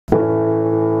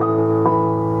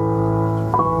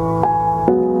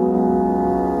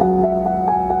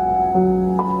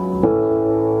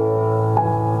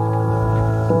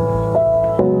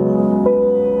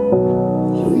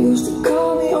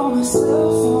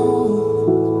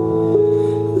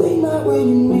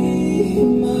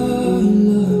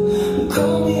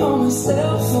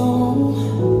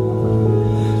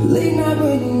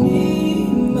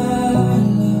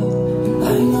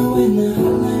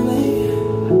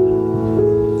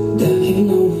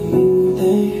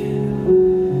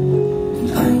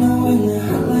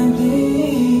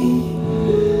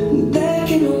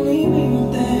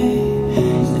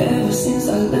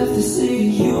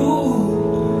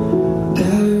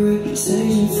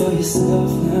for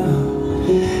yourself now.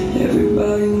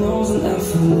 Everybody knows and I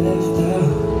feel left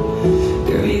out.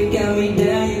 Girl, you got me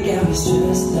down, you got me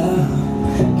stressed out.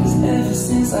 Cause ever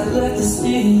since I left the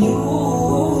city, you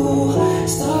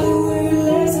started wearing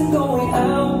less and going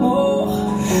out more.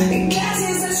 And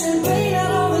glasses and champagne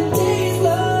out all the days,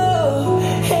 love.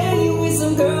 And you with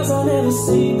some girls I never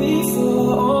seen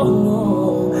before, oh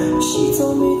no. She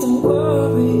told me don't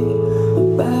worry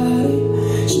about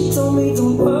it. She told me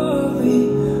don't worry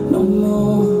no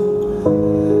more.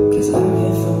 Cause I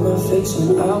can feel my face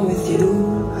when I'm with you.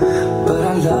 But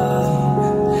I love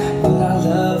it, but I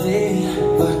love it.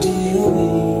 What do you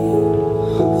mean?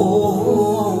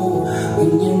 Oh,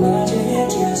 when you're not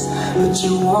yet yes, but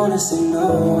you wanna say no.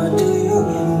 What do you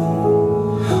mean?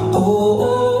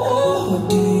 Oh, what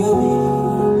do you mean?